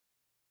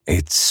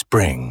It's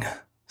spring,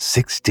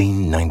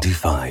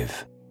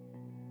 1695.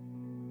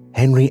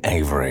 Henry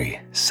Avery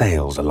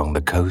sails along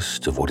the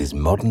coast of what is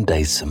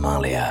modern-day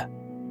Somalia.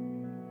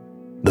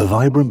 The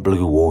vibrant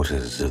blue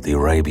waters of the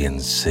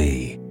Arabian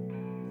Sea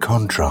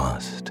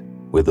contrast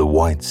with the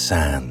white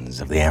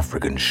sands of the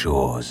African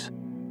shores.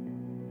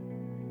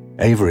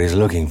 Avery is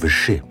looking for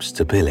ships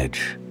to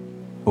pillage,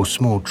 or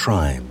small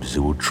tribes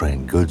who will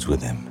trade goods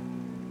with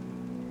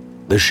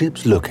him. The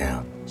ship's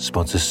lookout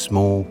spots a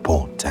small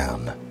port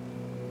town.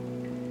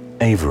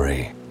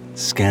 Avery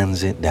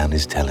scans it down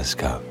his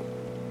telescope.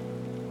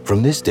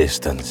 From this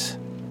distance,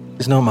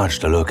 there's not much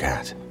to look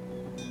at,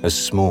 a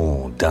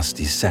small,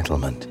 dusty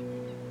settlement.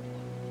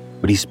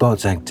 But he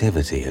spots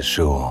activity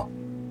ashore.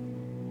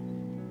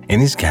 In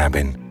his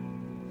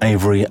cabin,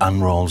 Avery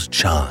unrolls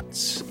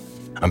charts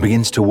and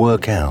begins to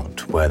work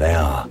out where they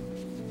are.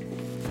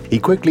 He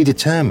quickly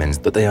determines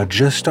that they are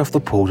just off the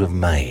port of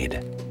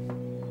Maid.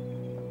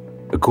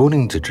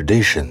 According to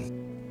tradition,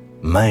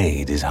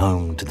 Maid is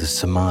home to the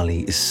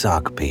Somali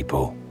Isaaq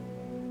people,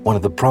 one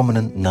of the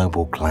prominent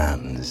noble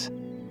clans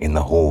in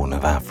the Horn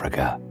of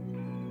Africa.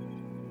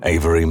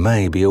 Avery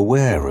may be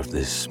aware of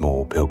this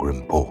small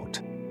pilgrim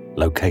port,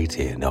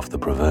 located off the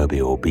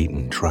proverbial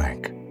beaten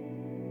track.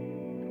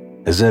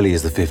 As early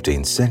as the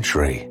 15th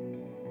century,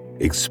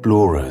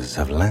 explorers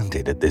have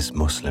landed at this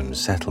Muslim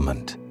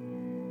settlement,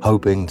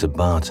 hoping to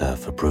barter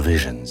for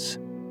provisions,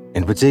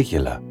 in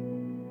particular,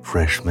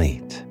 fresh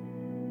meat.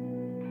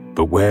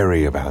 But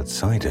wary of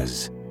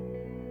outsiders,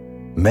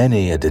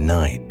 many are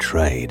denied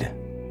trade.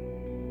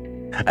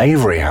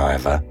 Avery,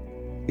 however,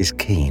 is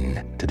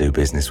keen to do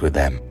business with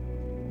them.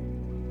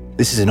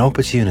 This is an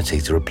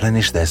opportunity to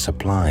replenish their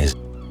supplies.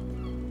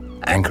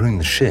 Anchoring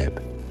the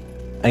ship,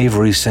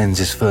 Avery sends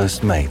his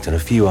first mate and a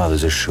few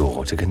others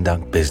ashore to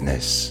conduct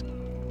business.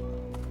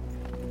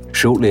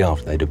 Shortly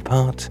after they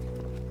depart,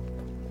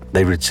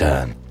 they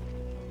return.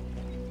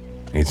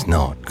 It's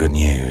not good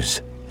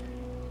news.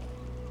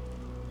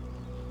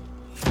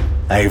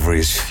 Avery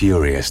is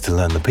furious to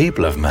learn the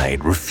people of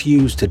Maid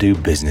refuse to do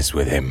business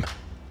with him.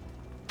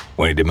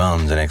 When he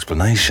demands an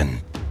explanation,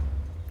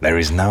 there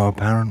is no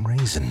apparent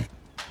reason.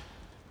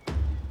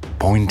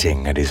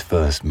 Pointing at his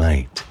first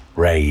mate,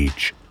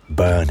 rage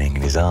burning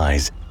in his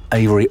eyes,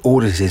 Avery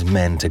orders his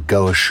men to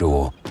go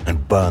ashore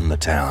and burn the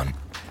town.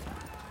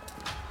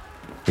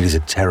 It is a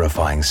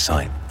terrifying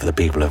sight for the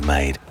people of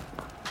Maid.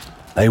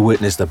 They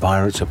witness the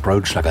pirates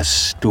approach like a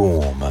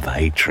storm of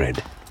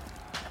hatred.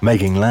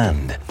 Making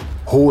land,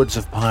 hordes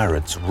of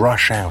pirates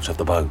rush out of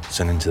the boats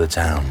and into the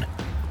town.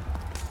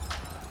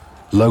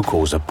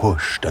 Locals are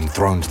pushed and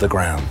thrown to the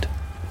ground.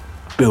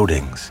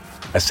 Buildings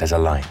are set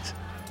alight.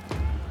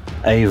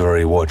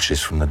 Avery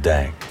watches from the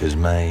deck as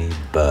Maid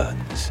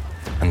burns,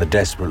 and the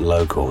desperate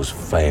locals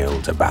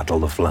fail to battle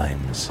the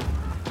flames.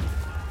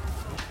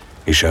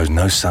 He shows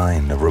no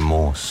sign of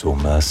remorse or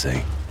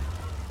mercy.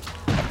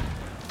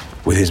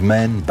 With his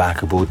men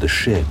back aboard the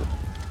ship,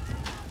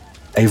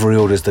 Avery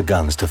orders the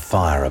guns to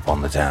fire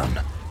upon the town.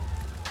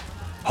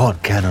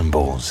 Hot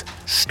cannonballs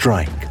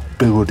strike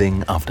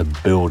building after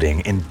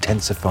building,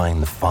 intensifying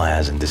the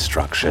fires and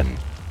destruction.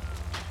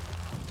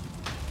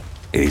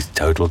 It is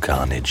total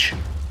carnage.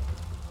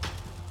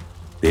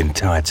 The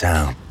entire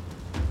town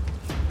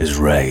is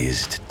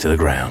razed to the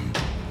ground.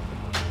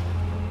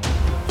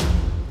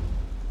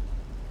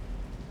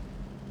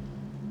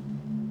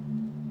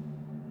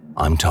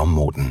 I'm Tom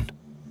Morton,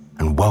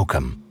 and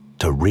welcome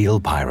to Real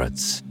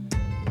Pirates,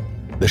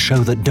 the show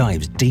that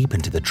dives deep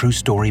into the true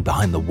story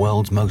behind the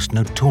world's most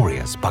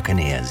notorious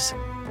buccaneers.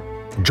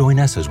 Join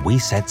us as we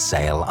set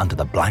sail under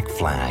the Black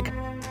Flag,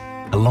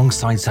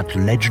 alongside such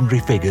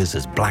legendary figures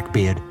as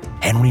Blackbeard,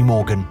 Henry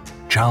Morgan,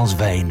 Charles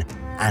Vane,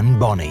 Anne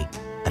Bonny,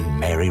 and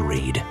Mary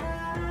Read.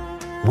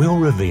 We'll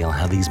reveal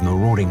how these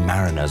marauding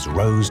mariners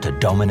rose to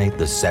dominate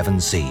the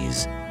seven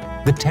seas,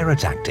 the terror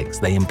tactics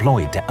they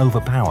employed to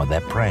overpower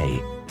their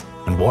prey,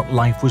 and what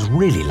life was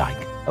really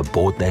like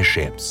aboard their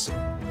ships.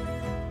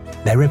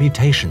 Their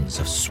reputations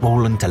have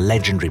swollen to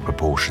legendary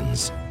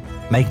proportions,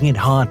 making it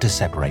hard to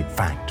separate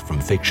fact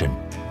from fiction.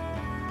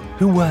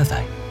 Who were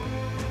they?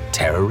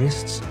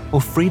 Terrorists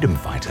or freedom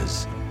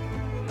fighters?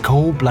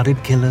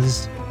 Cold-blooded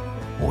killers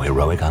or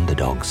heroic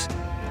underdogs?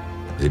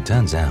 As it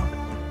turns out,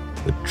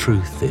 the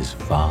truth is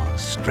far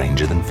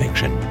stranger than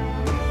fiction.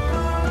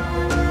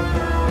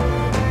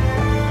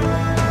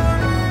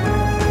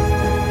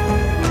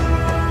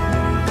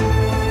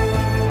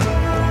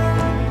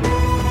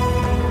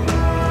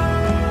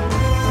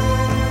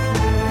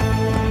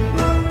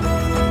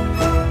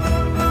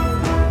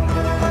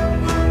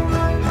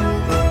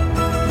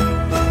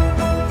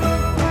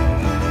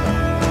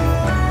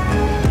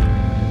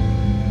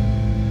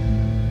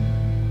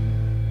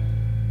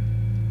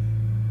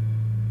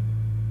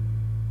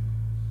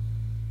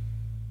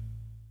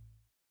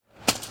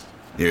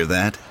 Hear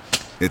that?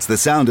 It's the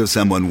sound of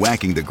someone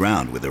whacking the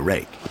ground with a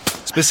rake.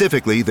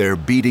 Specifically, they're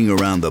beating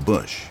around the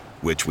bush,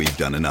 which we've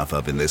done enough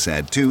of in this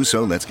ad too,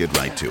 so let's get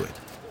right to it.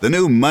 The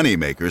new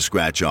Moneymaker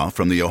scratch-off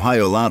from the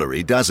Ohio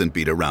Lottery doesn't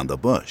beat around the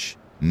bush.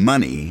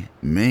 Money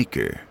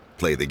Maker.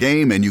 Play the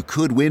game and you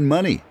could win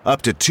money,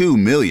 up to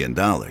 $2 million.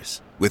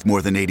 With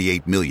more than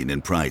 $88 million in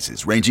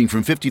prizes, ranging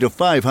from $50 to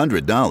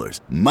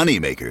 $500,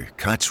 Moneymaker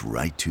cuts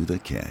right to the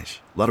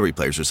cash. Lottery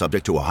players are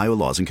subject to Ohio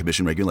laws and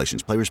commission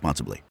regulations. Play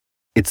responsibly.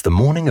 It's the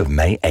morning of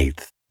May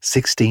 8th,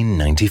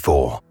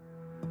 1694.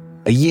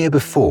 A year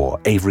before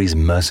Avery's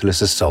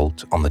merciless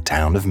assault on the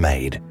town of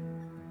Maid.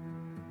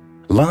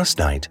 Last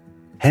night,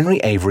 Henry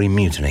Avery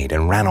mutinied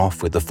and ran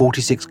off with the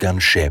 46-gun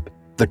ship,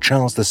 the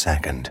Charles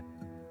II.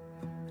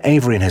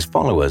 Avery and his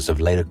followers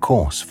have laid a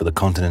course for the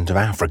continent of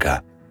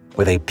Africa,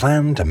 where they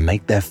plan to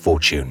make their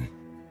fortune.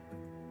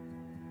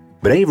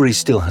 But Avery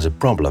still has a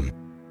problem.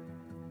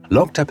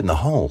 Locked up in the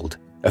hold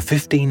are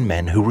 15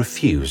 men who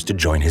refuse to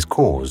join his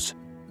cause.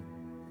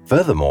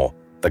 Furthermore,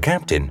 the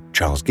captain,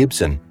 Charles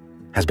Gibson,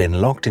 has been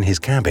locked in his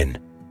cabin,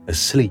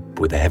 asleep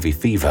with a heavy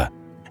fever,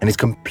 and is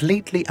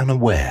completely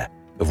unaware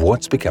of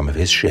what's become of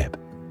his ship.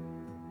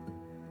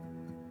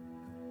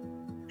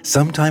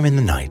 Sometime in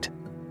the night,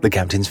 the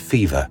captain's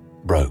fever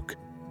broke.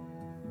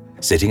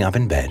 Sitting up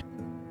in bed,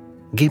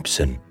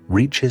 Gibson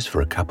reaches for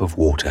a cup of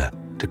water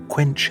to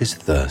quench his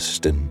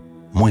thirst and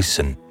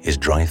moisten his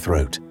dry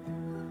throat.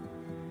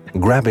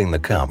 Grabbing the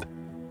cup,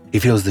 he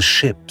feels the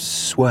ship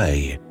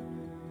sway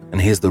and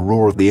hears the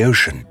roar of the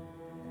ocean.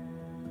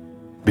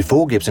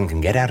 Before Gibson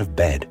can get out of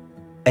bed,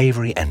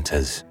 Avery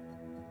enters.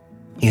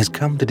 He has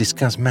come to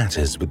discuss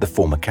matters with the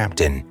former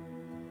captain.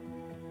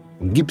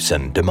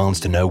 Gibson demands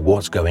to know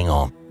what's going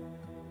on.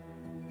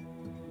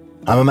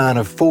 "I'm a man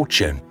of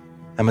fortune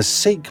and must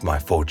seek my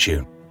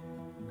fortune,"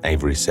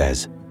 Avery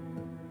says.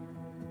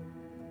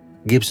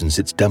 Gibson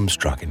sits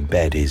dumbstruck in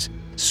bed, his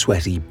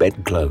sweaty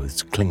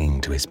bedclothes clinging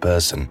to his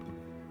person.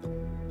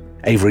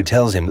 Avery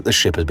tells him that the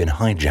ship has been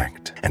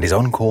hijacked and is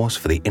on course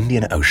for the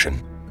Indian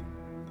Ocean.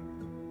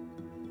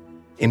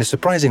 In a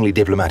surprisingly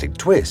diplomatic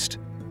twist,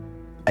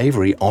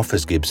 Avery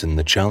offers Gibson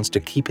the chance to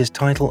keep his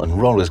title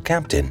and role as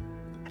captain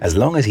as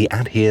long as he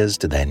adheres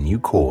to their new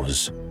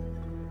cause.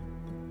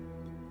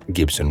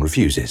 Gibson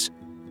refuses.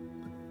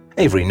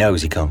 Avery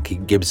knows he can't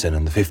keep Gibson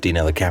and the 15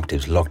 other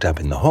captives locked up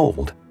in the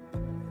hold.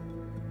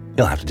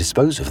 He'll have to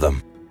dispose of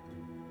them.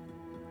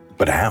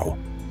 But how?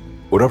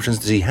 What options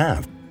does he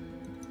have?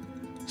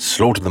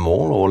 Slaughter them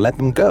all or let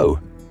them go?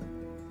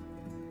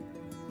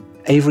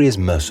 Avery is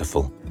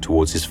merciful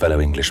towards his fellow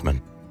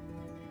Englishmen.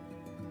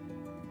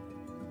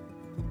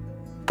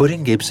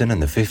 Putting Gibson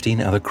and the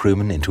 15 other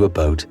crewmen into a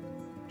boat,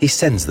 he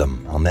sends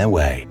them on their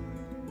way.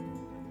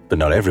 But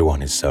not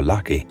everyone is so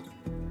lucky.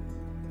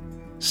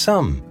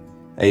 Some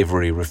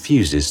Avery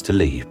refuses to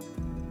leave.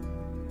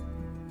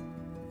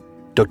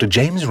 Dr.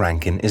 James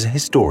Rankin is a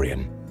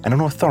historian and an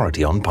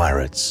authority on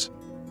pirates.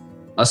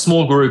 A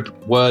small group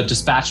were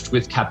dispatched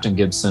with Captain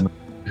Gibson,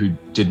 who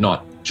did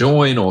not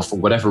join or for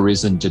whatever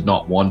reason did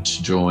not want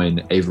to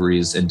join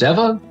Avery's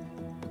endeavor.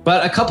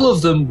 But a couple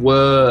of them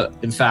were,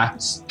 in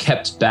fact,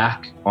 kept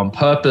back on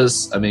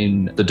purpose. I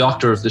mean, the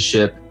doctor of the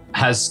ship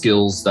has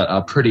skills that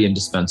are pretty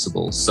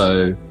indispensable.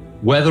 So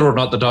whether or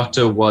not the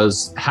doctor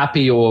was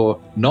happy or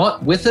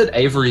not with it,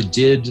 Avery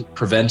did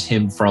prevent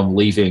him from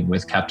leaving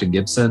with Captain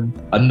Gibson.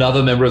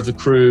 Another member of the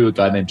crew, a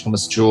guy named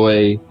Thomas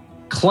Joy,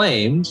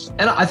 claimed,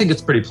 and I think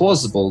it's pretty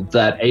plausible,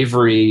 that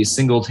Avery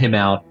singled him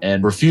out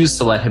and refused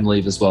to let him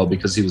leave as well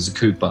because he was a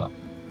cooper.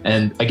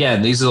 And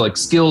again, these are like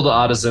skilled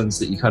artisans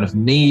that you kind of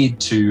need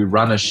to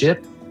run a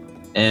ship.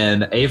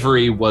 And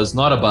Avery was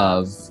not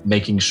above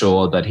making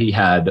sure that he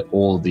had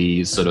all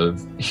the sort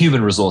of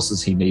human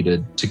resources he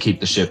needed to keep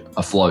the ship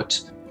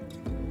afloat.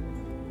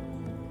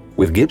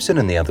 With Gibson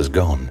and the others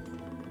gone,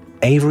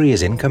 Avery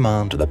is in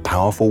command of the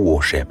powerful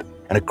warship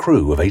and a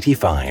crew of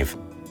 85.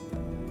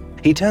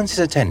 He turns his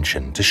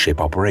attention to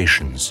ship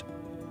operations.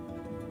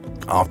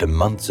 After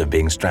months of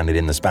being stranded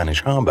in the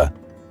Spanish harbor,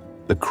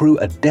 the crew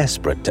are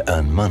desperate to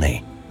earn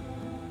money.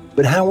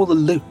 But how will the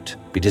loot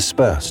be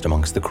dispersed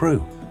amongst the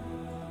crew?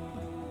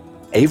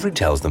 Avery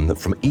tells them that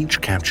from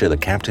each capture the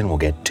captain will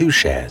get 2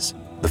 shares,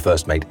 the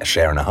first mate a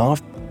share and a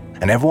half,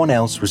 and everyone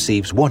else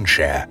receives 1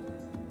 share.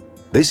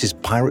 This is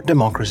pirate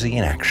democracy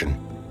in action.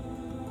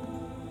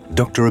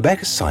 Dr.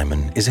 Rebecca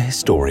Simon is a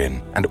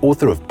historian and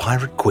author of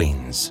Pirate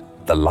Queens,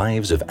 The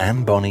Lives of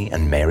Anne Bonny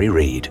and Mary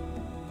Read.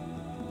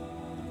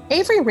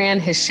 Avery ran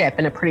his ship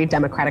in a pretty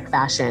democratic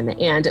fashion,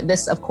 and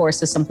this, of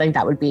course, is something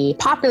that would be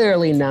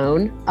popularly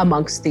known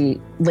amongst the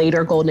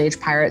later Golden Age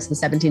pirates in the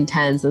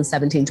 1710s and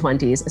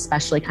 1720s,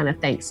 especially kind of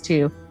thanks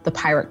to the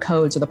pirate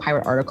codes or the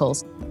pirate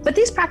articles. But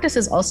these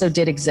practices also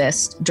did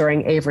exist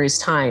during Avery's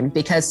time,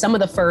 because some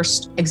of the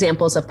first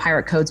examples of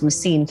pirate codes we've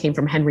seen came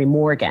from Henry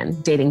Morgan,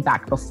 dating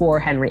back before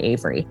Henry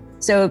Avery.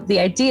 So the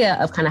idea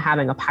of kind of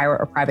having a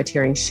pirate or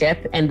privateering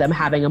ship and them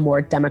having a more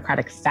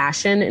democratic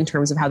fashion in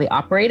terms of how they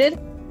operated,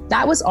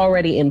 that was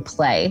already in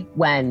play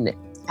when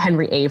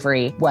Henry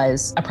Avery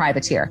was a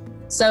privateer.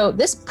 So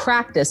this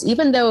practice,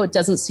 even though it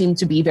doesn't seem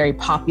to be very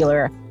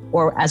popular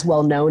or as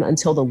well known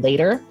until the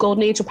later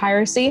Golden Age of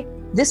piracy,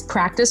 this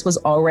practice was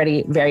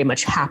already very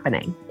much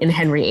happening in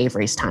Henry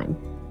Avery's time.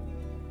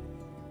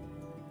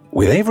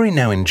 With Avery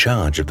now in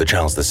charge of the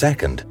Charles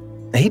II,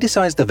 he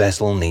decides the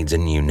vessel needs a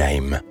new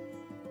name.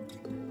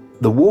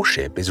 The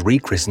warship is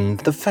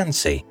rechristened the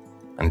Fancy,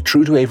 and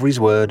true to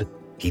Avery's word,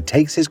 he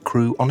takes his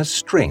crew on a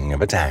string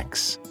of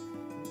attacks.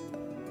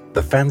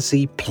 The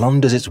Fancy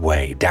plunders its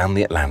way down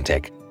the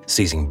Atlantic,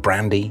 seizing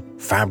brandy,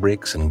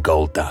 fabrics, and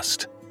gold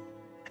dust.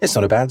 It's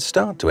not a bad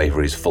start to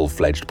Avery's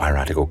full-fledged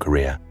piratical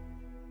career.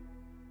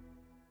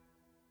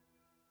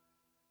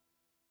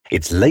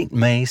 It's late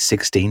May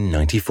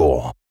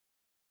 1694.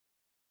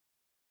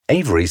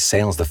 Avery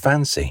sails the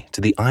Fancy to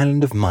the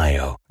island of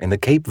Mayo in the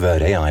Cape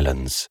Verde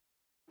Islands.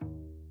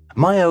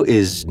 Mayo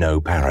is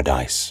no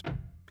paradise.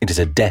 It is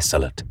a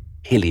desolate,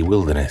 hilly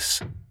wilderness,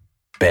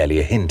 barely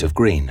a hint of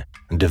green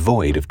and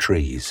devoid of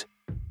trees.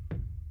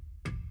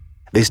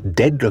 This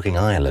dead-looking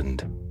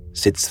island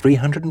sits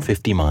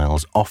 350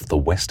 miles off the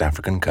West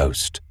African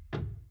coast.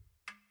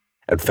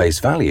 At face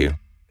value,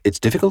 it's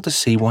difficult to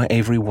see why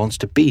Avery wants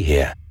to be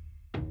here.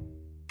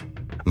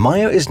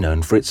 Mayo is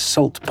known for its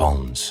salt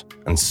ponds,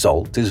 and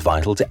salt is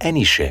vital to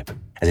any ship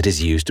as it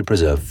is used to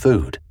preserve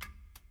food.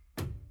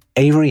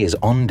 Avery is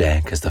on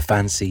deck as the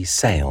Fancy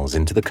sails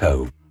into the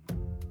cove.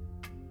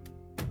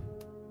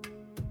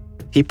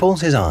 He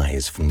pulls his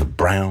eyes from the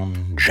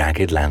brown,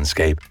 jagged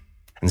landscape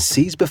and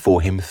sees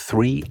before him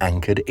 3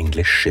 anchored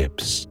English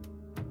ships.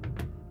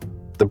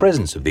 The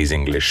presence of these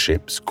English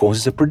ships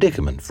causes a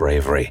predicament for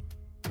Avery.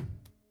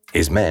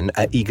 His men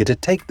are eager to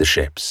take the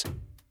ships,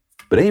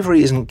 but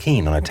Avery isn't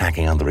keen on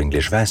attacking other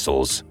English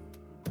vessels.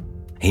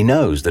 He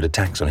knows that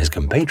attacks on his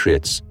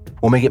compatriots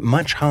will make it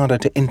much harder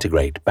to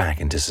integrate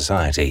back into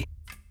society.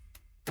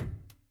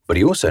 But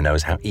he also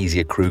knows how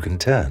easy a crew can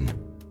turn.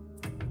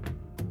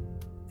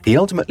 He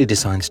ultimately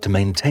decides to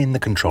maintain the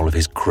control of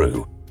his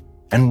crew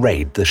and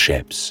raid the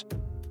ships.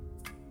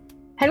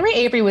 Henry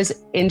Avery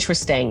was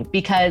interesting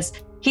because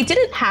he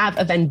didn't have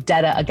a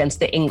vendetta against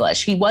the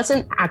English. He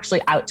wasn't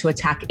actually out to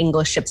attack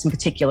English ships in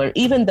particular,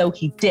 even though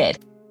he did.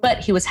 But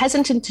he was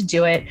hesitant to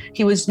do it.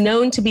 He was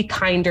known to be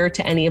kinder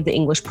to any of the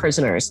English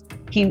prisoners.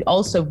 He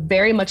also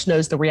very much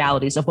knows the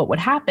realities of what would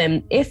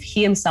happen if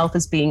he himself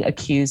is being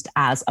accused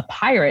as a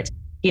pirate.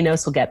 He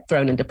knows he'll get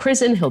thrown into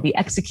prison, he'll be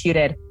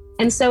executed.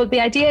 And so the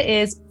idea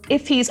is,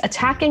 if he's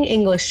attacking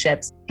English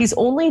ships, he's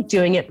only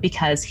doing it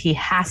because he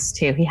has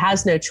to. He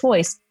has no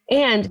choice.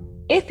 And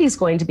if he's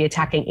going to be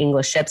attacking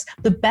English ships,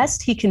 the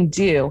best he can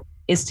do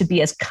is to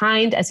be as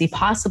kind as he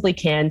possibly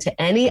can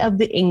to any of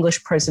the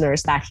English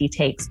prisoners that he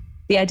takes.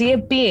 The idea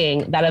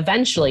being that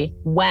eventually,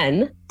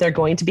 when they're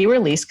going to be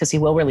released, because he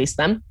will release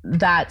them,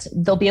 that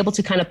they'll be able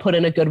to kind of put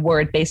in a good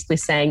word, basically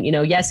saying,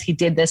 yes, he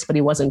did this, but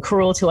he wasn't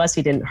cruel to us.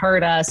 He didn't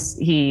hurt us.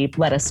 He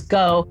let us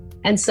go.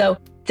 And so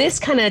this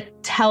kind of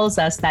tells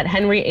us that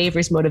Henry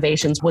Avery's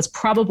motivations was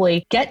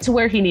probably get to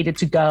where he needed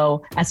to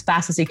go as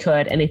fast as he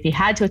could. And if he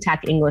had to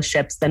attack English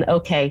ships, then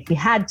okay, he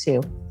had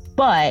to.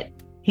 But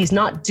he's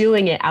not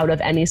doing it out of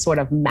any sort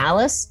of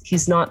malice.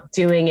 He's not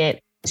doing it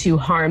to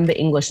harm the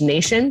English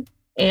nation.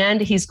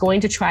 And he's going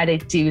to try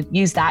to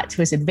use that to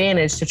his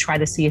advantage to try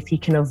to see if he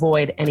can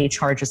avoid any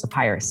charges of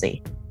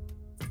piracy.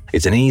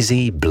 It's an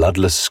easy,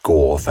 bloodless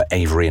score for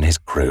Avery and his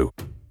crew.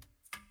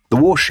 The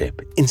warship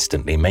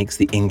instantly makes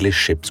the English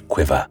ships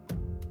quiver.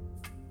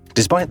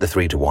 Despite the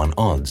 3-to-1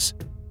 odds,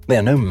 they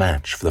are no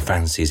match for the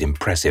Fancy's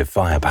impressive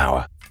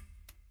firepower.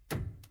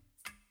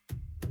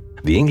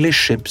 The English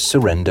ships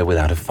surrender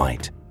without a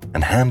fight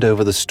and hand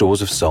over the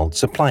stores of salt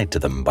supplied to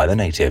them by the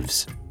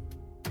natives.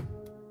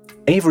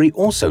 Avery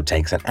also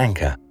takes an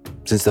anchor,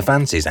 since the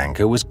Fancy's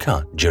anchor was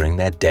cut during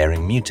their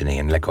daring mutiny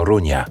in La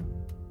Coruña.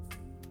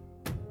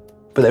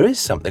 But there is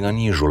something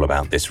unusual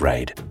about this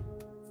raid.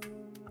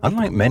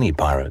 Unlike many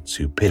pirates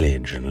who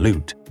pillage and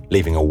loot,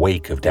 leaving a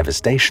wake of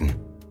devastation,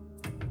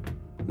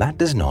 that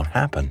does not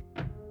happen.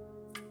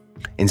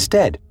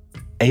 Instead,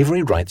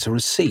 Avery writes a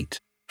receipt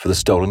for the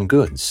stolen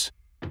goods.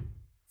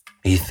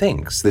 He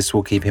thinks this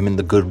will keep him in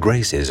the good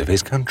graces of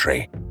his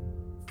country.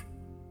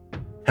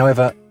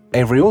 However,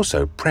 Avery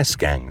also press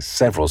gangs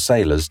several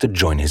sailors to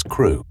join his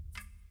crew.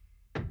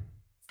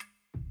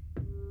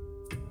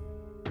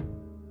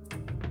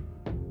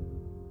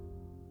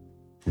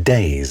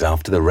 Days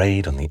after the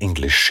raid on the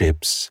English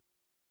ships,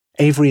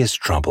 Avery is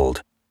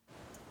troubled.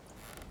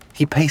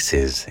 He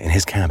paces in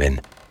his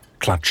cabin,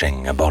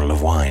 clutching a bottle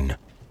of wine.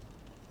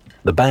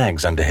 The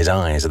bags under his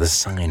eyes are the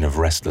sign of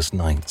restless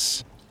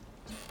nights.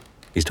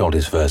 He's told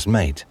his first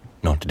mate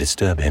not to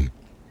disturb him.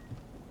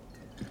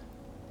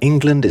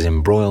 England is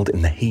embroiled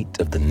in the heat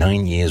of the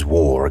 9 Years'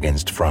 War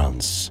against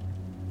France.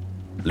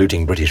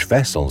 Looting British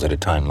vessels at a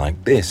time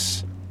like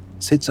this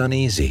sits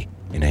uneasy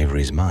in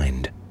Avery's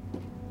mind.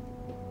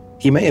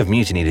 He may have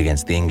mutinied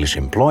against the English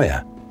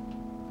employer,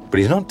 but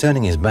he's not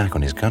turning his back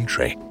on his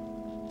country.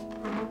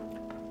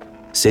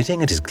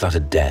 Sitting at his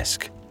cluttered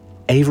desk,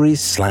 Avery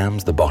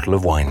slams the bottle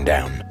of wine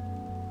down.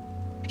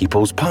 He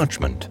pulls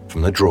parchment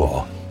from the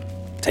drawer,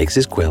 takes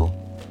his quill,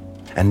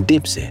 and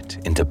dips it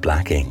into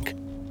black ink.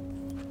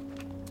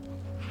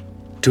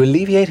 To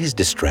alleviate his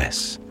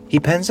distress, he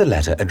pens a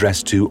letter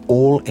addressed to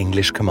all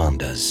English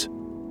commanders.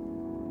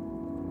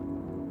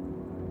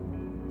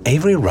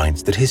 Avery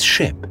writes that his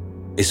ship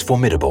is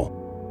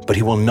formidable, but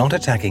he will not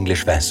attack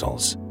English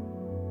vessels.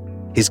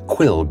 His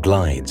quill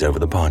glides over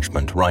the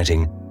parchment,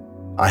 writing,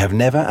 "I have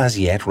never as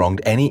yet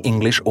wronged any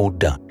English or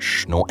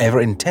Dutch, nor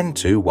ever intend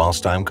to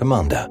whilst I am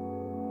commander."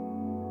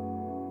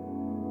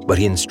 But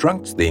he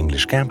instructs the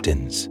English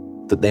captains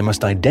that they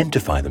must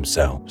identify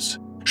themselves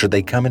should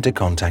they come into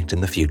contact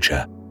in the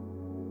future.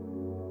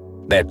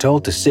 They're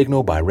told to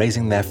signal by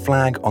raising their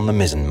flag on the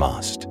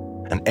mizzenmast,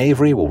 and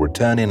Avery will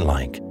return in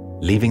like,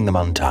 leaving them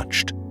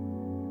untouched.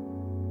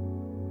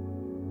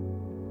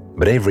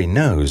 But Avery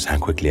knows how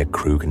quickly a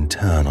crew can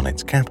turn on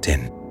its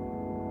captain.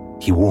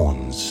 He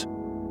warns,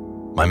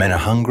 "My men are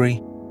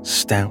hungry,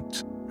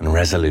 stout, and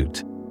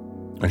resolute,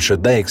 and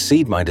should they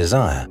exceed my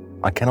desire,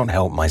 I cannot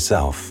help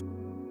myself."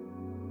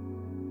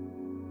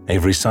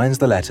 Avery signs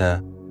the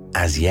letter,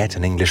 "As yet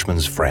an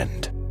Englishman's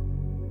friend."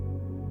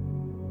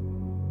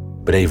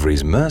 But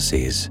Avery's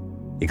mercies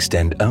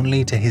extend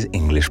only to his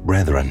English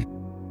brethren.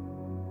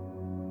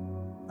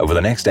 Over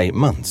the next 8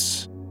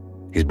 months,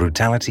 his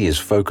brutality is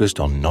focused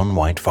on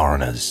non-white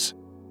foreigners.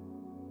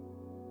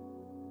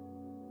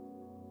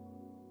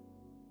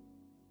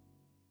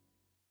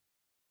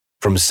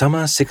 From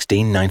summer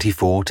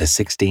 1694 to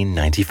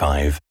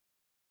 1695,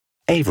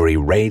 Avery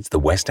raids the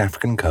West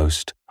African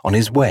coast on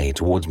his way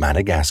towards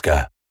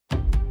Madagascar.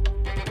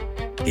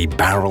 He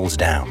barrels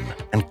down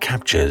and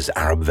captures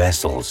Arab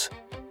vessels.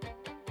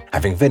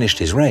 Having finished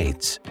his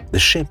raids, the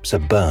ships are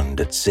burned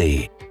at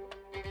sea.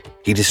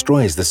 He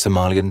destroys the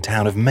Somalian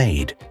town of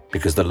Maid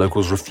because the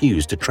locals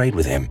refuse to trade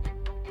with him.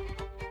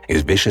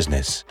 His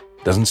viciousness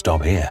doesn't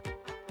stop here.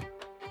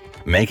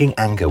 Making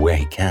anchor where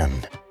he can,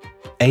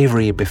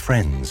 Avery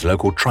befriends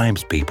local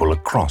tribespeople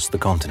across the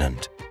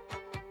continent.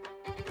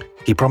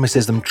 He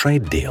promises them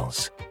trade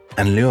deals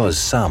and lures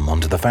some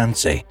onto the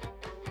fancy.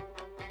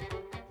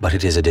 But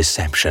it is a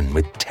deception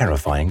with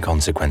terrifying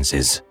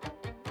consequences.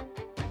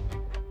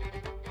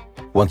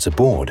 Once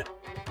aboard,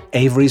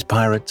 Avery's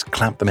pirates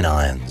clamp them in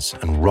irons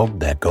and rob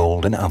their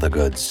gold and other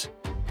goods.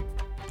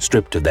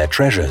 Stripped of their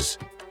treasures,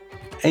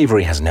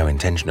 Avery has no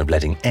intention of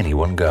letting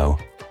anyone go.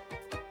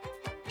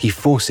 He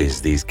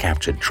forces these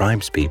captured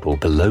tribespeople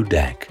below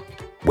deck,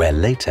 where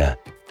later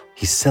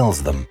he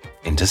sells them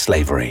into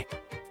slavery.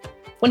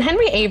 When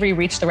Henry Avery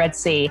reached the Red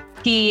Sea,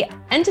 he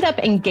ended up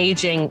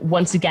engaging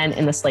once again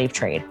in the slave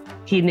trade.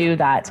 He knew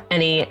that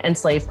any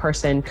enslaved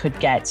person could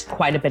get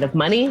quite a bit of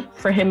money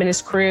for him and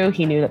his crew.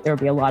 He knew that there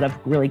would be a lot of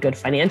really good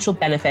financial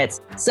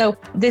benefits. So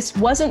this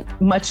wasn't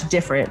much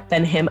different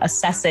than him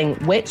assessing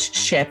which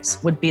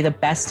ships would be the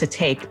best to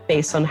take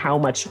based on how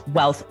much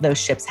wealth those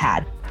ships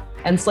had.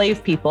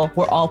 Enslaved people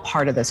were all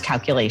part of those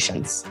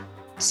calculations.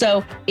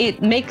 So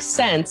it makes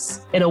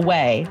sense in a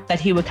way that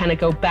he would kind of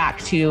go back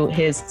to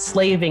his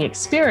slaving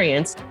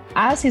experience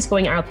as he's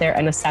going out there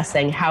and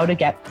assessing how to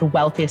get the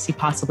wealthiest he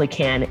possibly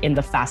can in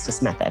the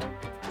fastest method.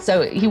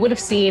 So he would have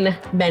seen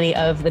many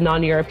of the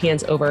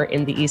non-Europeans over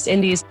in the East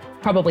Indies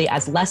probably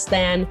as less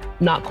than,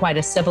 not quite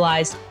as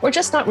civilized, or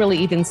just not really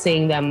even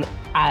seeing them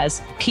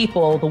as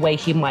people the way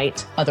he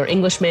might other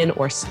Englishmen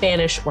or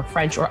Spanish or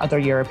French or other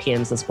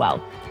Europeans as well.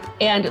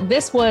 And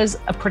this was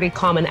a pretty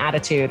common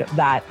attitude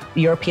that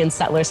European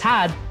settlers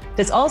had.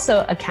 This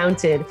also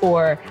accounted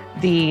for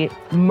the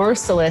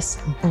merciless,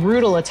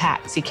 brutal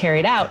attacks he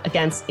carried out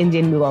against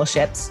Indian Mughal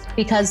ships,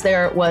 because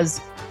there was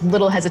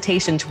little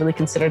hesitation to really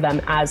consider them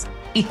as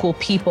equal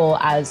people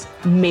as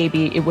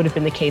maybe it would have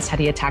been the case had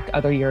he attacked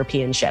other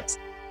European ships.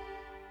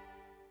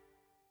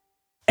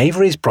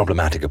 Avery's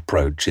problematic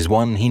approach is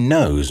one he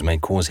knows may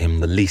cause him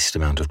the least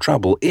amount of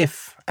trouble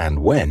if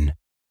and when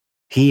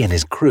he and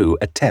his crew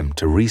attempt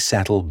to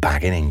resettle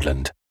back in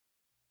England.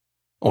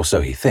 Or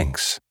so he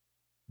thinks.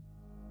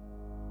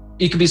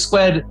 It could be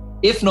squared,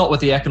 if not with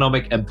the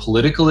economic and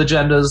political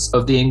agendas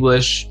of the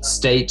English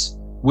state,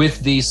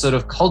 with the sort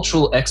of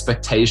cultural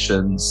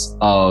expectations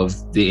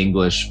of the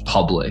English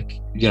public.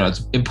 You know,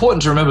 it's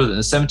important to remember that in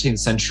the 17th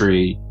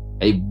century,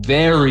 a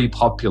very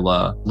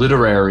popular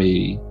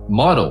literary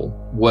model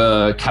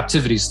were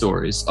captivity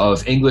stories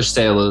of English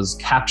sailors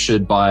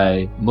captured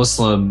by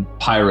Muslim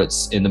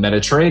pirates in the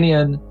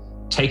Mediterranean,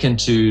 taken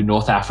to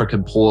North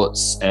African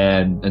ports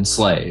and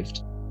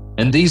enslaved.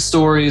 And these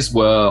stories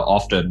were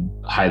often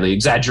highly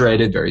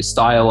exaggerated, very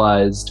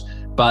stylized,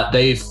 but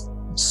they've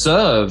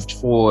served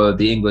for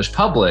the English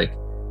public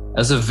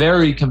as a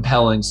very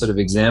compelling sort of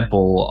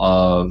example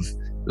of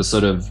the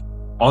sort of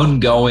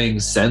ongoing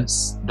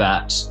sense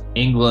that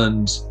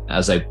England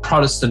as a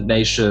Protestant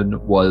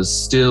nation was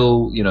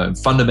still,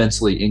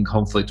 fundamentally in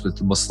conflict with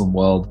the Muslim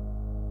world.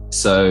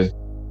 So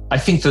I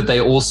think that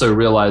they also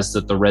realized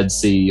that the Red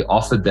Sea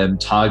offered them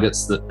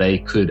targets that they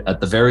could,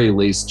 at the very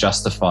least,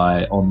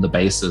 justify on the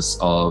basis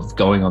of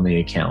going on the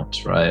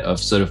account, right? Of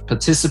sort of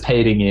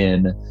participating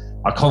in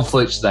a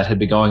conflict that had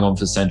been going on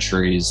for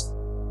centuries.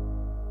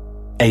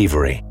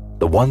 Avery,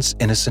 the once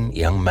innocent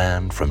young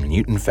man from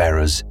Newton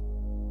Ferrers,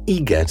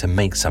 eager to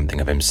make something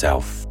of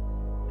himself,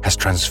 has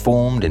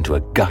transformed into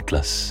a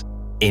gutless,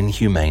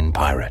 inhumane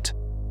pirate.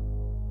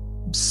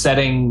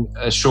 Setting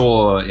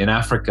ashore in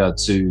Africa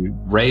to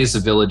raze a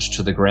village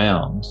to the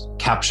ground,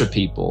 capture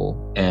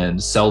people,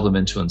 and sell them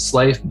into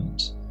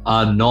enslavement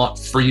are not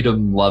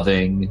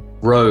freedom-loving,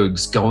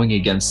 rogues going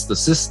against the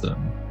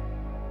system.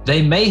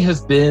 They may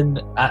have been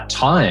at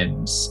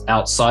times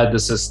outside the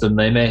system.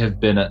 They may have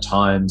been at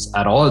times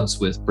at odds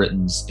with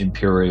Britain's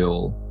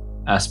imperial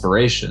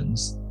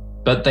aspirations,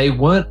 but they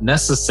weren't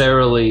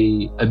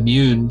necessarily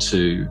immune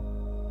to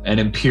an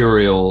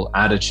imperial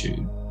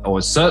attitude,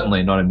 or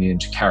certainly not immune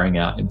to carrying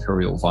out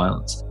imperial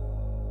violence.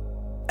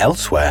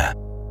 Elsewhere,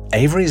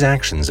 Avery's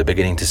actions are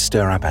beginning to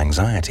stir up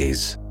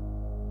anxieties.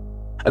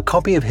 A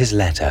copy of his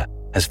letter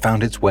has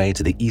found its way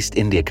to the East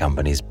India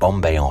Company's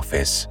Bombay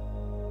office.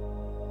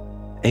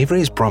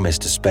 Avery's promise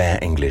to spare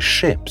English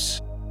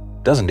ships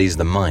doesn't ease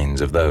the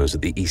minds of those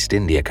at the East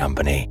India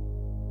Company.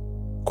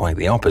 Quite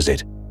the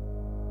opposite.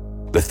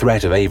 The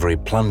threat of Avery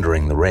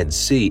plundering the Red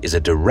Sea is a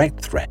direct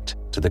threat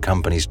to the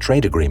company's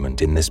trade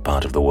agreement in this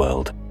part of the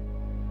world.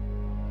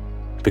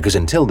 Because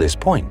until this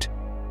point,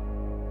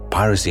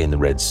 piracy in the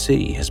Red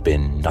Sea has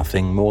been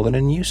nothing more than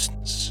a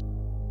nuisance.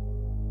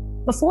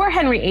 Before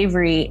Henry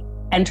Avery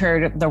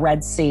entered the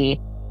Red Sea,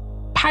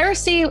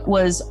 piracy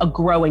was a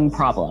growing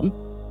problem.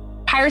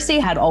 Piracy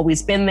had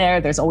always been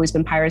there. There's always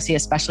been piracy,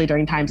 especially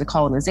during times of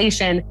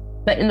colonization.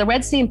 But in the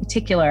Red Sea in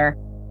particular,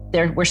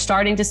 we're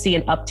starting to see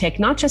an uptick,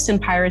 not just in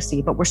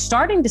piracy, but we're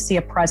starting to see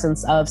a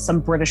presence of some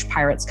British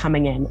pirates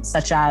coming in,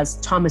 such as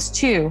Thomas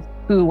Tew,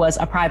 who was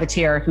a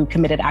privateer who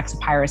committed acts of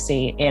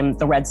piracy in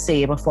the Red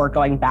Sea before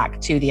going back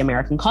to the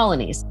American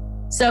colonies.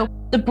 So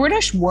the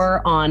British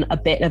were on a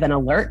bit of an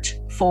alert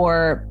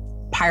for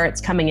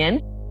pirates coming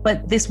in,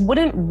 but this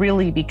wouldn't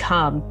really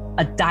become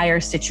a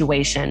dire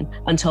situation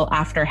until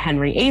after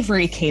Henry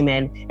Avery came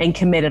in and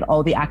committed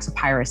all the acts of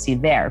piracy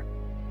there.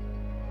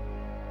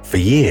 For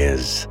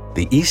years,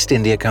 the East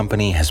India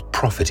Company has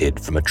profited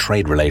from a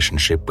trade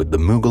relationship with the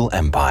Mughal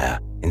Empire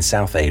in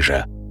South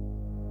Asia.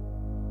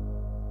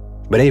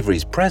 But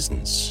Avery's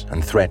presence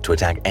and threat to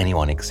attack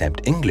anyone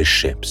except English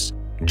ships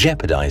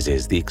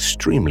jeopardizes the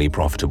extremely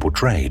profitable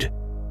trade.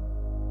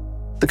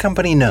 The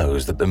company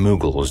knows that the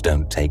Mughals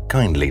don't take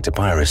kindly to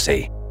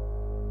piracy.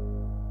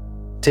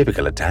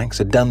 Typical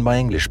attacks are done by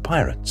English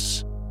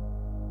pirates.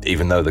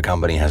 Even though the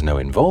company has no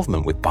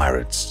involvement with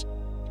pirates,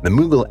 the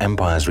Mughal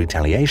Empire's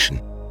retaliation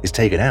is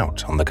taken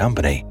out on the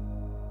company.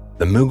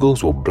 The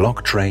Mughals will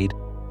block trade,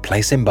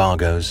 place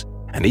embargoes,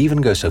 and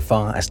even go so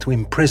far as to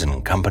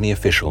imprison company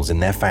officials in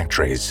their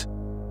factories.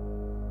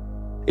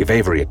 If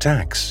Avery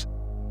attacks,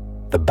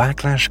 the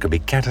backlash could be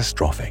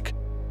catastrophic.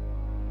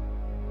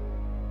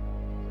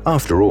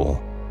 After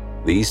all,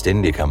 the East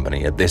India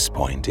Company at this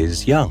point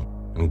is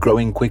young and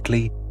growing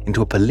quickly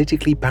into a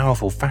politically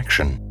powerful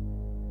faction.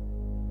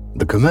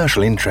 The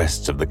commercial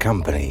interests of the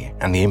company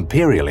and the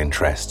imperial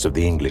interests of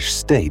the English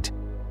state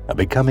are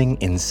becoming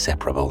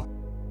inseparable.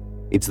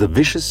 It's the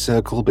vicious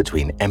circle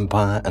between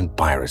empire and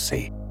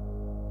piracy.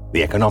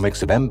 The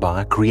economics of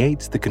empire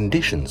creates the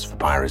conditions for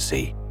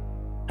piracy,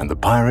 and the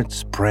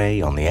pirates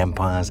prey on the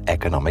empire's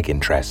economic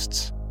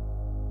interests.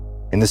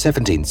 In the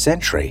 17th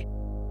century,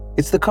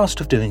 it's the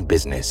cost of doing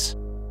business,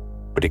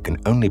 but it can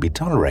only be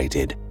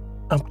tolerated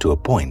up to a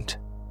point.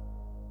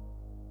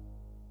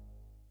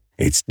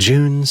 It's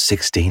June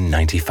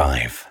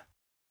 1695,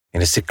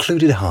 in a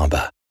secluded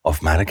harbour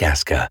off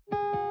Madagascar.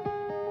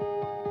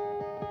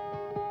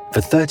 For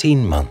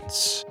 13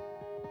 months,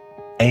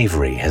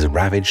 Avery has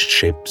ravaged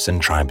ships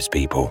and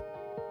tribespeople,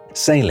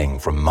 sailing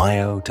from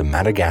Mayo to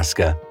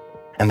Madagascar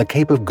and the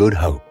Cape of Good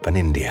Hope in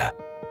India.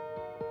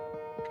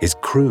 His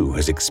crew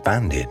has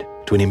expanded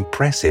to an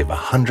impressive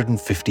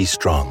 150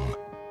 strong.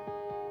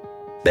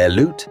 Their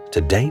loot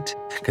to date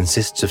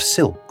consists of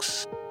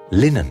silks,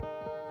 linen,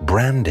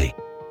 brandy,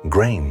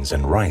 grains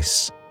and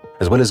rice,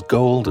 as well as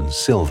gold and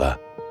silver,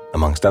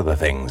 amongst other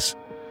things.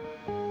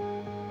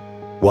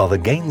 While the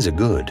gains are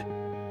good,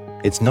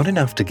 it's not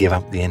enough to give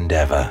up the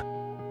endeavour.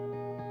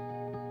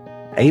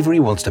 Avery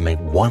wants to make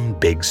one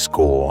big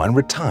score and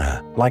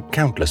retire like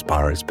countless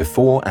pirates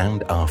before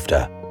and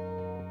after.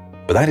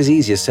 But that is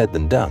easier said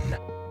than done.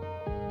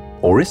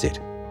 Or is it?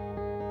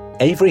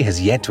 Avery has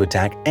yet to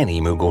attack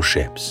any Mughal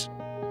ships,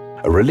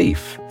 a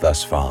relief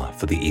thus far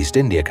for the East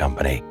India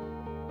Company.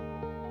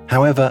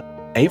 However,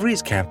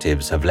 Avery's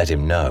captives have let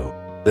him know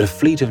that a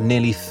fleet of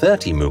nearly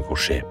 30 Mughal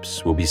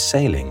ships will be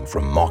sailing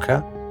from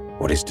Mocha,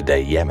 what is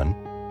today Yemen,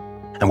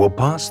 and will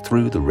pass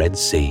through the Red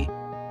Sea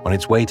on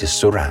its way to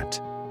Surat,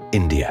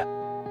 India.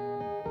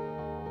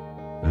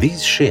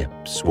 These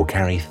ships will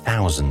carry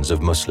thousands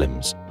of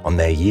Muslims on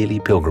their yearly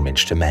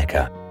pilgrimage to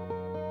Mecca.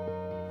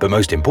 But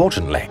most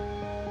importantly,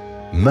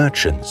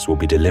 merchants will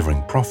be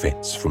delivering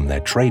profits from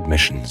their trade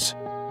missions.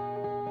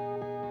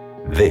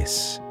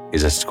 This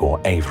is a score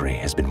Avery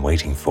has been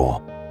waiting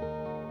for.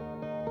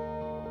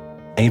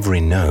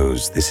 Avery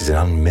knows this is an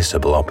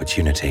unmissable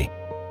opportunity.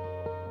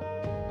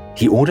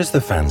 He orders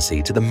the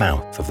Fancy to the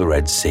mouth of the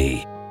Red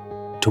Sea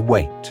to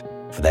wait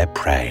for their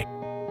prey,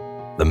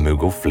 the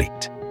Mughal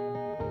fleet.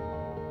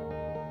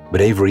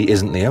 But Avery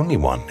isn't the only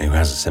one who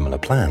has a similar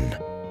plan.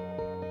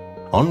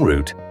 En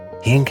route,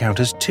 he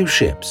encounters two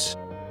ships.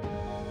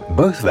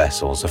 Both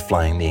vessels are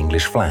flying the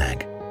English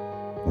flag.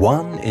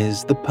 One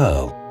is the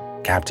Pearl,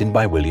 captained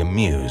by William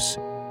Muse,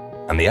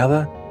 and the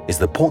other is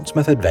the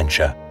Portsmouth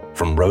Adventure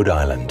from Rhode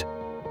Island,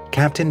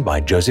 captained by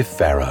Joseph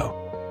Farrow.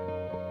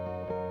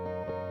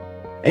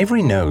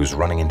 Avery knows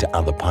running into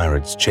other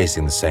pirates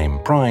chasing the same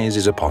prize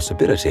is a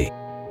possibility.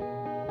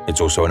 It's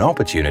also an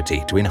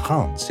opportunity to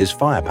enhance his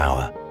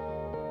firepower.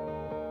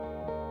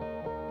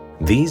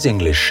 These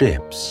English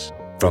ships,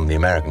 from the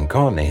American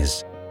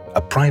colonies,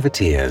 are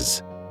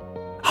privateers,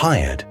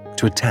 hired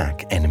to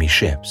attack enemy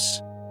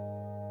ships.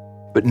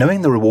 But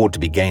knowing the reward to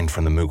be gained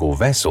from the Mughal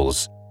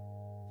vessels,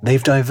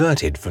 they've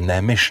diverted from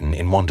their mission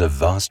in want of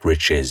vast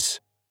riches.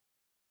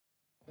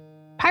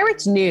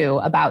 Pirates knew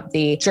about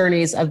the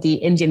journeys of the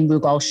Indian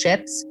Mughal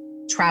ships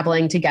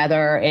traveling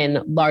together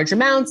in large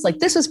amounts. Like,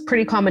 this was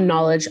pretty common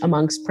knowledge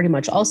amongst pretty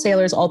much all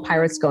sailors, all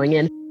pirates going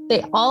in.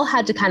 They all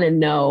had to kind of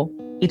know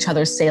each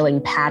other's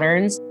sailing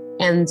patterns,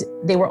 and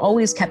they were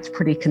always kept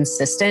pretty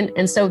consistent.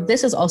 And so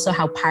this is also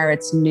how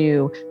pirates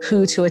knew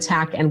who to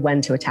attack and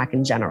when to attack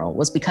in general,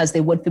 was because they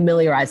would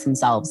familiarize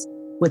themselves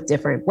with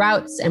different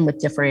routes and with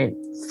different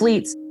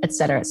fleets, et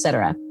cetera, et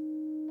cetera.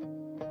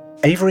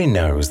 Avery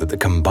knows that the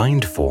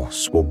combined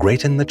force will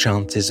greaten the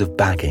chances of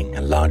bagging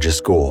a larger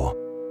score.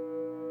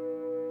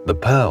 The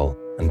Pearl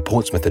and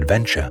Portsmouth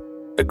Adventure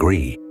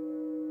agree.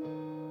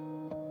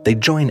 They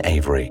join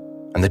Avery,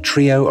 and the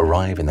trio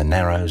arrive in the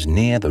Narrows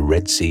near the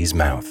Red Sea's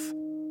mouth.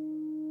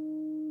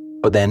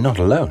 But they're not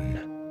alone.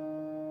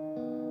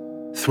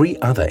 3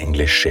 other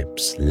English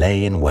ships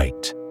lay in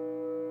wait.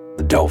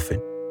 The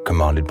Dolphin,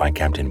 commanded by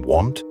Captain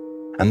Want,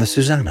 and the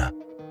Susanna,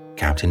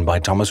 captained by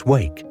Thomas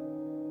Wake,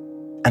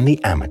 and the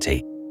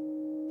Amity,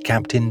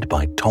 captained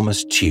by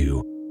Thomas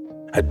Tew,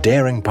 a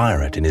daring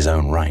pirate in his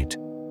own right.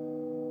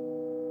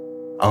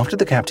 After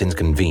the captains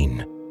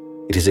convene,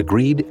 it is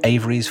agreed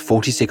Avery's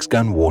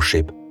 46-gun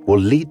warship will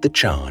lead the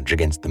charge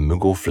against the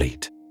Mughal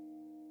fleet.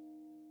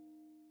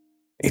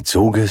 It's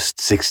August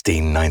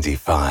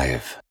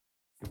 1695.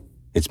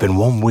 It's been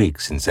 1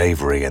 week since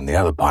Avery and the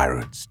other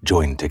pirates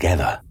joined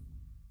together.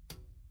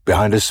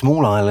 Behind a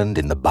small island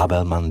in the Bab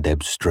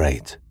el-Mandeb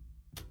Strait,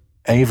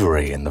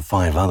 Avery and the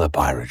 5 other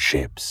pirate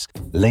ships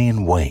lay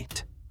in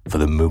wait for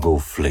the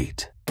Mughal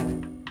fleet.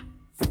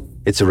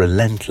 It's a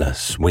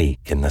relentless week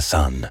in the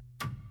sun.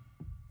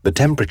 The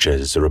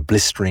temperatures are a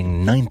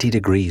blistering 90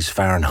 degrees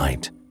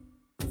Fahrenheit,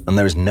 and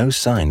there is no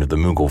sign of the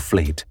Mughal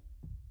fleet.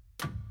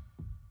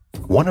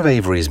 One of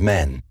Avery's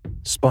men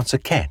spots a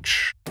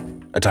ketch,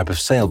 a type of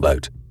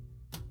sailboat,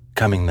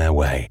 coming their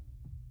way.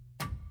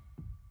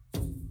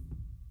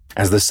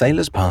 As the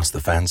sailors pass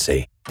the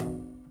Fancy,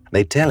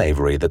 they tell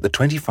Avery that the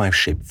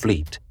 25-ship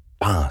fleet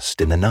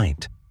passed in the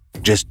night,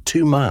 just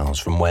 2 miles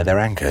from where they're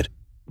anchored.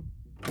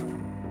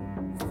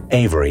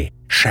 Avery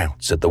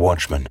shouts at the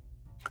watchman,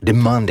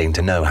 demanding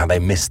to know how they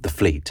missed the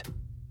fleet.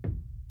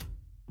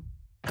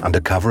 Under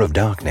cover of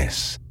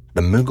darkness,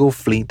 the Mughal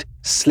fleet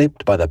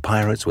slipped by the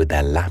pirates with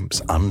their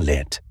lamps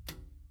unlit.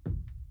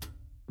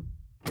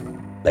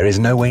 There is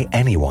no way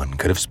anyone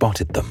could have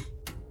spotted them.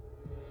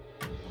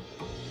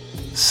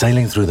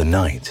 Sailing through the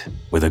night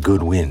with a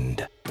good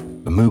wind,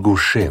 the Mughal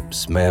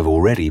ships may have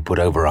already put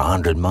over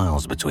 100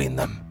 miles between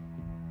them.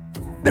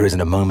 There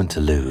isn't a moment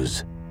to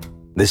lose.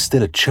 There's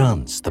still a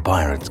chance the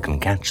pirates can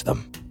catch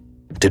them.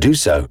 To do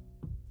so,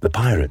 the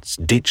pirates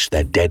ditch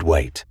their dead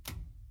weight.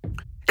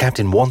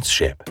 Captain Want's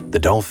ship, the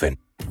Dolphin,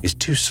 is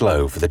too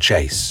slow for the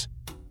chase.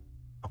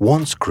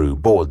 Want's crew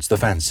boards the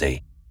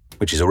Fancy,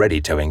 which is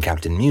already towing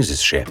Captain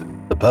Muse's ship,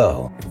 the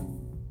Pearl.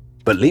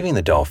 But leaving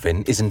the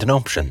Dolphin isn't an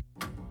option,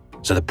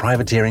 so the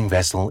privateering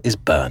vessel is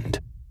burned.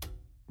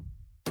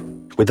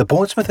 With the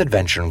Portsmouth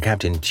Adventure and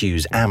Captain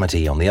Tew's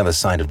Amity on the other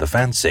side of the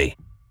Fancy,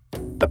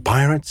 the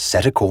pirates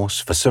set a course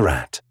for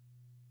Surat,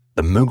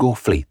 the Mughal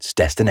fleet's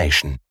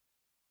destination.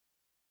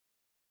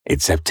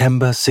 It's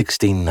September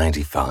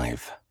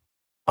 1695.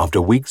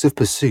 After weeks of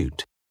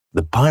pursuit,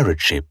 the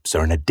pirate ships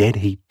are in a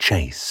dead-heat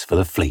chase for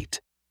the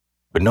fleet,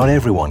 but not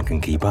everyone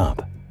can keep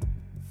up.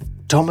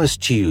 Thomas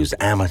Tew's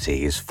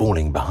Amity is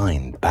falling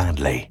behind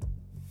badly.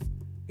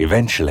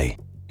 Eventually,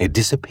 it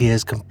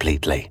disappears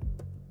completely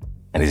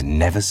and is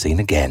never seen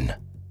again.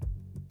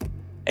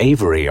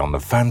 Avery on the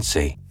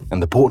Fancy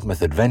and the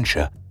Portsmouth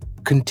Adventure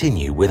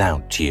continue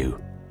without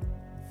Tew.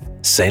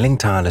 Sailing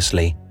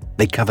tirelessly,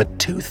 they cover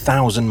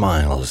 2,000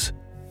 miles.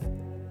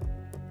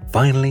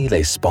 Finally,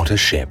 they spot a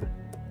ship.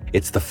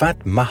 It's the Fat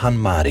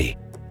Mahanmadi,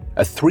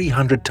 a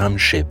 300-ton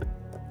ship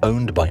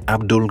owned by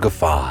Abdul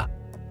Ghaffar,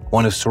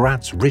 one of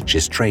Surat's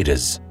richest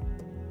traders.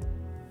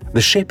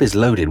 The ship is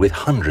loaded with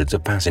hundreds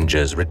of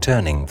passengers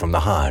returning from the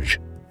Hajj,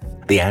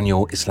 the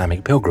annual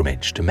Islamic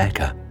pilgrimage to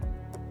Mecca.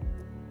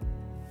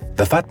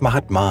 The Fat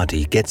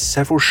Mahatmadi gets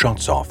several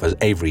shots off as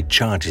Avery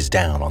charges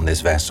down on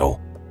this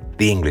vessel,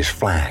 the English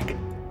flag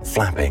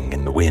flapping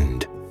in the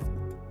wind.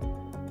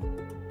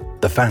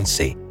 The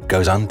Fancy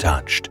goes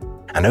untouched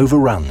and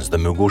overruns the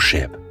Mughal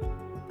ship.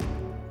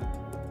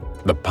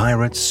 The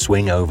pirates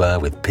swing over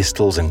with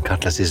pistols and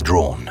cutlasses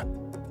drawn.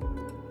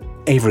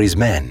 Avery's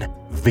men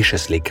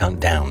viciously cut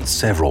down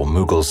several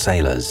Mughal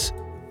sailors.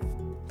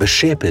 The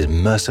ship is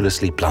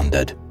mercilessly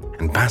plundered,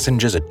 and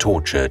passengers are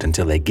tortured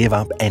until they give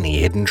up any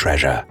hidden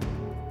treasure.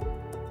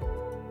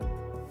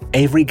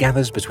 Avery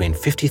gathers between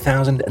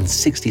 50,000 and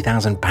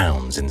 60,000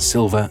 pounds in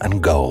silver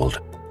and gold.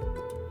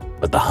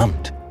 But the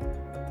hunt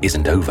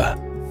isn't over.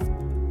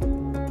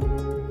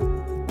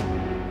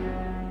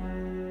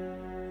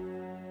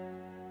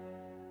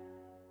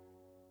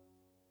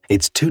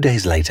 It's 2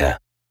 days later.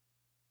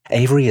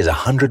 Avery is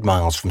 100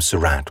 miles from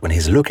Surat when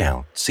his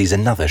lookout sees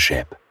another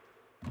ship.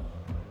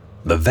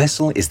 The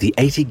vessel is the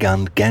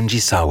 80-gun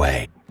Ganges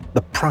Sawai,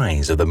 the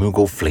prize of the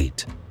Mughal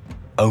fleet,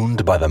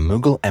 owned by the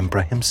Mughal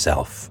emperor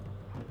himself.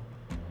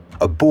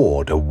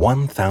 Aboard are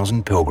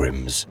 1,000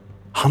 pilgrims,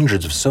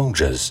 hundreds of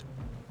soldiers,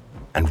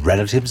 and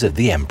relatives of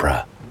the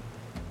emperor.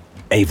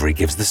 Avery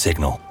gives the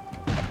signal,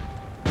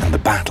 and the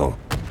battle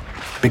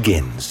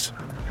begins.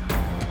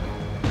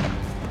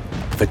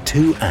 For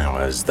 2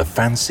 hours, the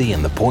Fancy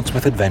and the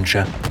Portsmouth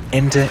Adventure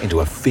enter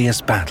into a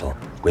fierce battle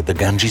with the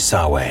Ganges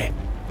Sawai.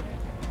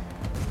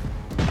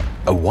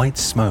 A white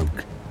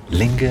smoke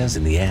lingers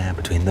in the air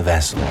between the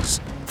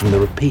vessels from the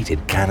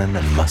repeated cannon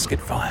and musket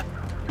fire.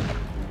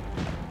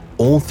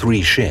 All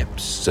 3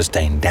 ships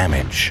sustain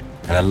damage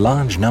and a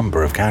large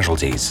number of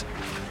casualties.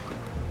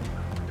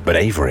 But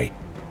Avery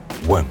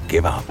won't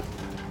give up.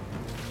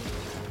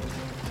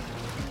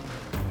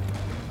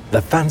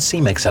 The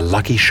Fancy makes a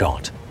lucky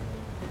shot.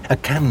 A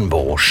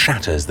cannonball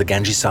shatters the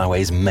Ganges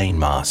Sawai's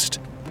mainmast.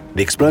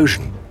 The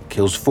explosion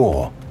kills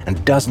 4,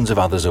 and dozens of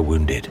others are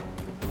wounded.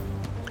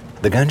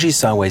 The Ganges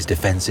Sawai's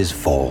defenses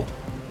fall.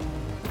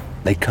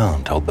 They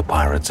can't hold the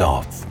pirates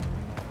off.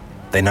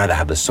 They neither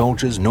have the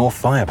soldiers nor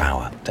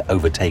firepower to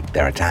overtake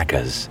their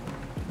attackers.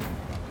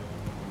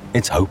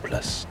 It's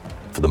hopeless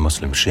for the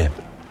Muslim ship.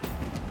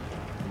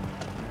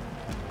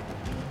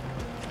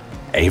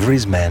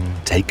 Avery's men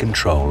take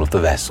control of the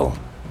vessel,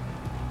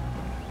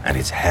 and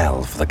it's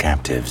hell for the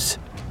captives.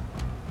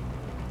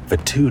 For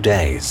 2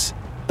 days,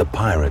 the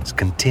pirates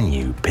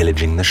continue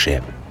pillaging the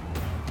ship.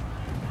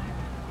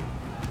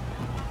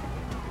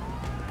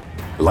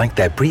 Like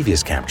their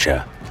previous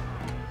capture,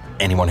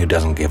 anyone who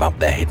doesn't give up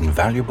their hidden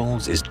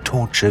valuables is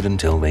tortured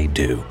until they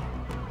do.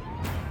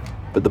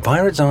 But the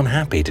pirates aren't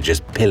happy to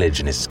just pillage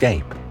and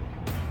escape.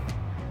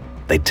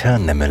 They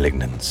turn their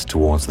malignance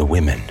towards the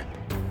women,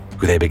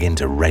 who they begin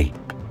to rape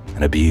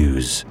and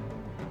abuse.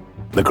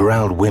 The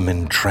corralled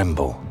women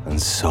tremble and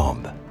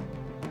sob.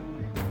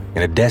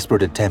 In a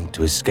desperate attempt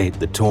to escape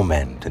the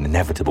torment and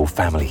inevitable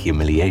family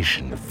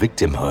humiliation of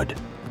victimhood,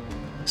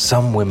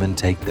 some women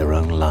take their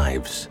own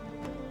lives.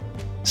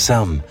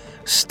 Some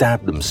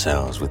stab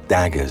themselves with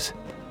daggers,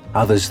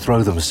 others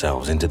throw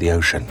themselves into the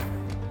ocean.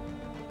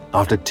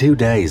 After 2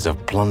 days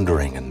of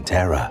plundering and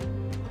terror,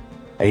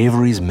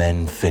 Avery's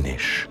men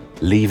finish,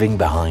 leaving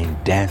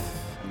behind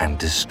death and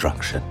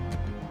destruction.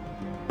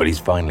 But he's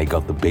finally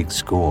got the big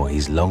score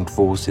he's longed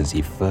for since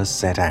he first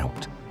set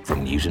out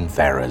from Newton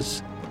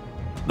Ferrers.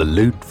 The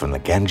loot from the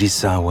Ganges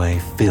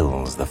Sawai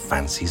fills the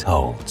Fancy's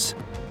holds.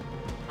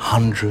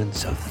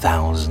 Hundreds of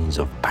thousands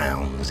of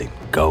pounds in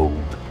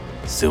gold,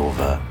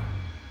 silver,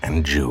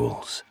 and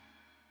jewels.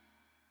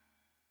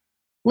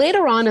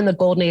 Later on in the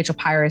golden age of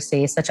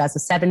piracy, such as the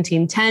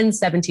 1710s,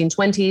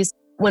 1720s,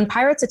 when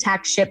pirates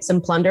attacked ships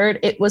and plundered,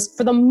 it was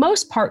for the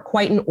most part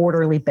quite an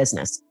orderly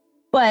business.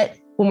 But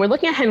when we're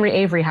looking at Henry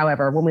Avery,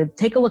 however, when we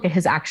take a look at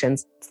his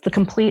actions, it's the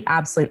complete,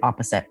 absolute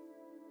opposite.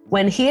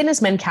 When he and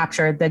his men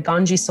captured the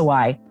Ganges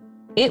Sawai,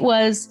 it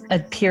was a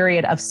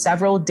period of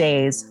several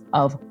days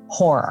of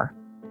horror.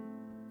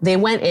 They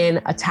went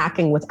in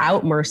attacking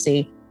without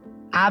mercy,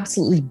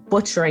 absolutely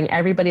butchering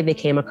everybody they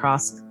came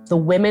across. The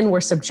women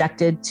were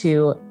subjected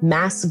to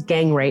mass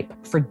gang rape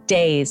for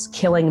days,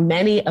 killing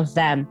many of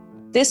them.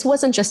 This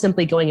wasn't just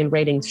simply going and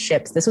raiding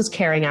ships. This was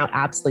carrying out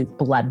absolute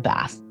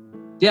bloodbath.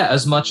 Yeah,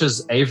 as much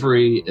as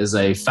Avery is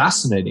a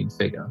fascinating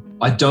figure,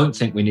 I don't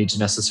think we need to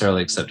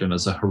necessarily accept him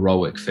as a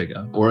heroic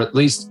figure, or at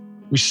least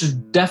we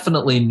should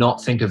definitely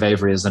not think of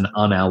Avery as an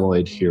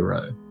unalloyed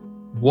hero.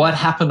 What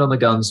happened on the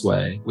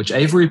Gunsway, which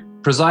Avery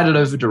presided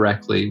over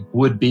directly,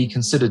 would be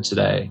considered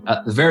today,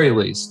 at the very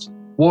least,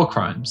 war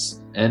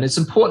crimes. And it's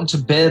important to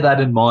bear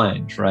that in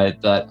mind,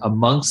 right? That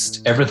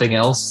amongst everything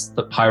else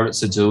that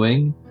pirates are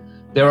doing,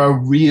 there are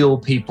real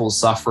people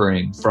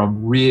suffering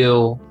from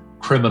real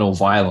criminal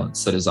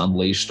violence that is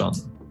unleashed on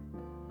them.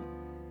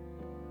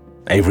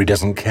 Avery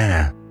doesn't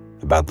care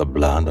about the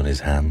blood on his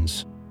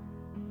hands.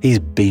 He's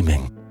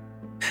beaming.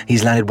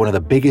 He's landed one of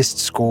the biggest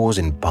scores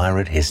in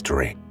pirate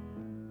history.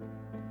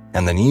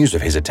 And the news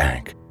of his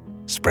attack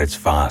spreads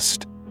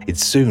fast. It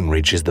soon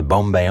reaches the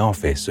Bombay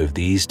office of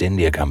the East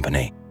India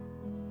Company.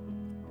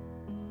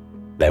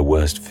 Their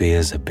worst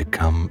fears have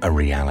become a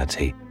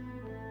reality.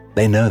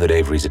 They know that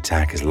Avery's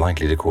attack is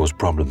likely to cause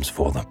problems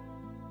for them.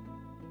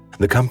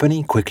 The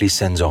company quickly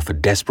sends off a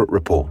desperate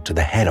report to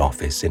the head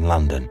office in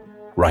London,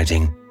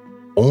 writing,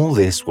 "All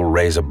this will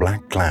raise a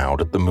black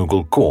cloud at the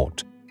Mughal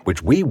court,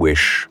 which we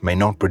wish may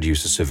not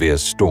produce a severe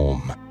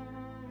storm."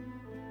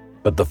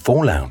 But the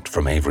fallout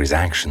from Avery's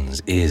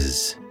actions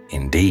is,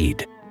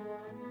 indeed,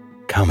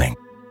 coming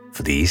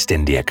for the East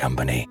India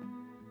Company.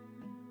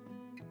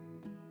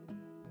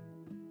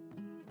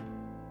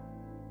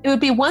 It would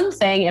be one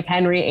thing if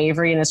Henry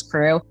Avery and his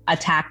crew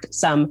attacked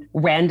some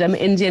random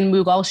Indian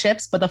Mughal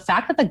ships, but the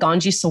fact that the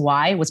Ganges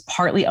Sawai was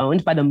partly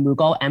owned by the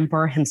Mughal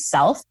emperor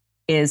himself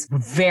is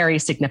very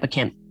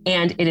significant,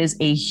 and it is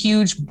a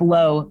huge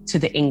blow to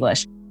the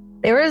English.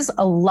 There is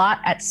a lot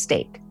at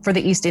stake for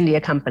the East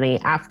India Company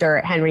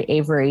after Henry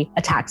Avery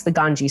attacks the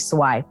Ganges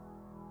Sawai.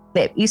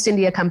 The East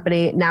India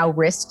Company now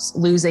risks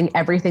losing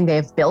everything they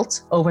have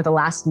built over the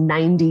last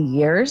 90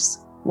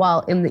 years while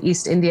in the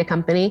East India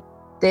Company.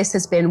 This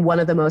has been one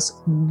of the most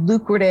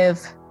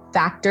lucrative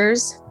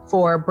factors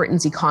for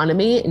Britain's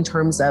economy in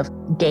terms of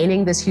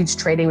gaining this huge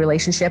trading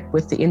relationship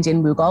with the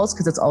Indian Mughals,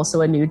 because it's also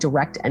a new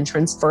direct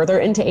entrance further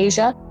into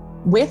Asia.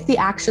 With the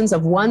actions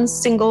of one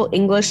single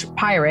English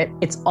pirate,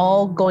 it's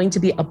all going to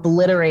be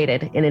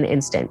obliterated in an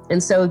instant.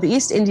 And so the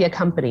East India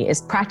Company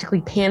is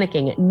practically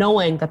panicking,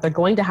 knowing that they're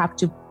going to have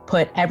to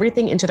put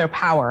everything into their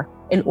power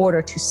in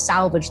order to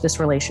salvage this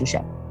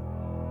relationship.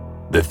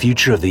 The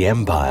future of the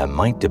empire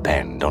might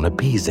depend on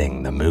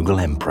appeasing the Mughal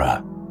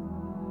emperor.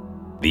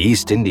 The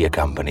East India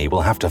Company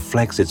will have to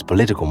flex its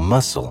political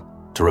muscle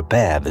to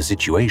repair the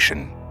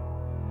situation.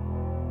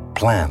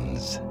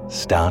 Plans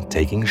start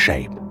taking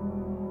shape.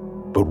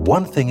 But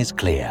one thing is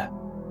clear: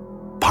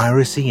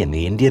 piracy in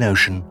the Indian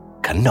Ocean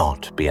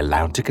cannot be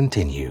allowed to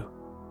continue.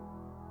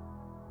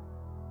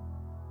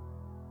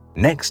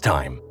 Next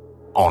time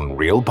on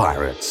Real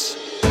Pirates.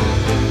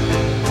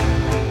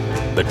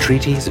 The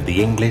treaties of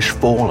the English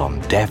fall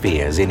on deaf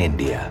ears in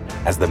India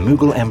as the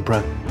Mughal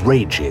emperor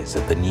rages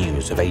at the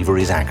news of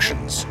Avery's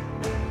actions.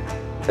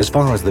 As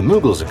far as the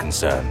Mughals are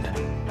concerned,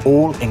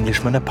 all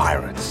Englishmen are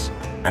pirates,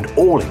 and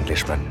all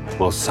Englishmen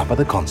will suffer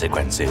the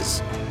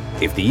consequences.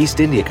 If the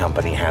East India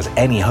Company has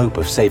any hope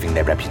of saving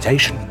their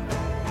reputation,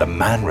 the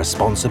man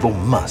responsible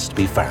must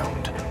be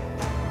found.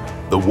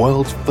 The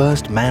world's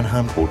first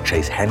manhunt will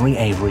chase Henry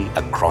Avery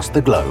across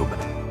the globe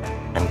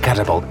and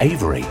catapult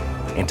Avery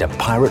into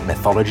pirate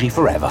mythology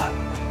forever.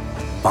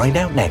 Find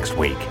out next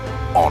week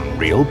on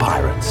Real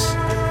Pirates.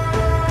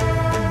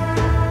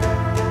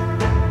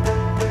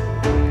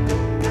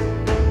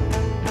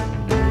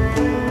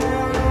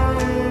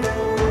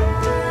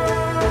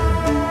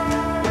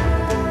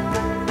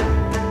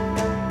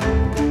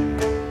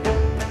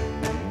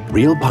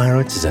 Real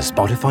Pirates is a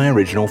Spotify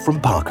original from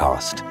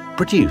Parcast,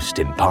 produced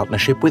in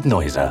partnership with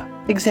Noiser.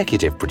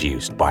 Executive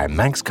produced by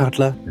Max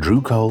Cutler, Drew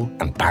Cole,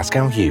 and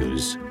Pascal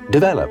Hughes.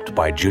 Developed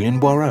by Julian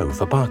Boireau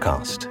for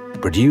Parcast.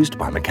 Produced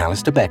by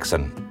McAllister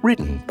Beckson.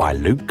 Written by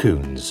Luke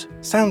Coons.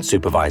 Sound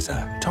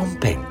supervisor, Tom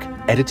Pink.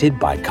 Edited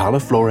by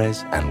Carla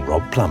Flores and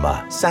Rob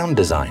Plummer. Sound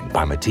design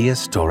by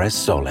Matias Torres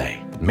Sole.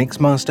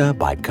 Mixmaster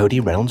by Cody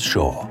Reynolds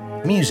Shaw.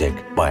 Music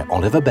by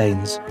Oliver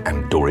Baines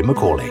and Dory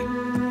McCauley.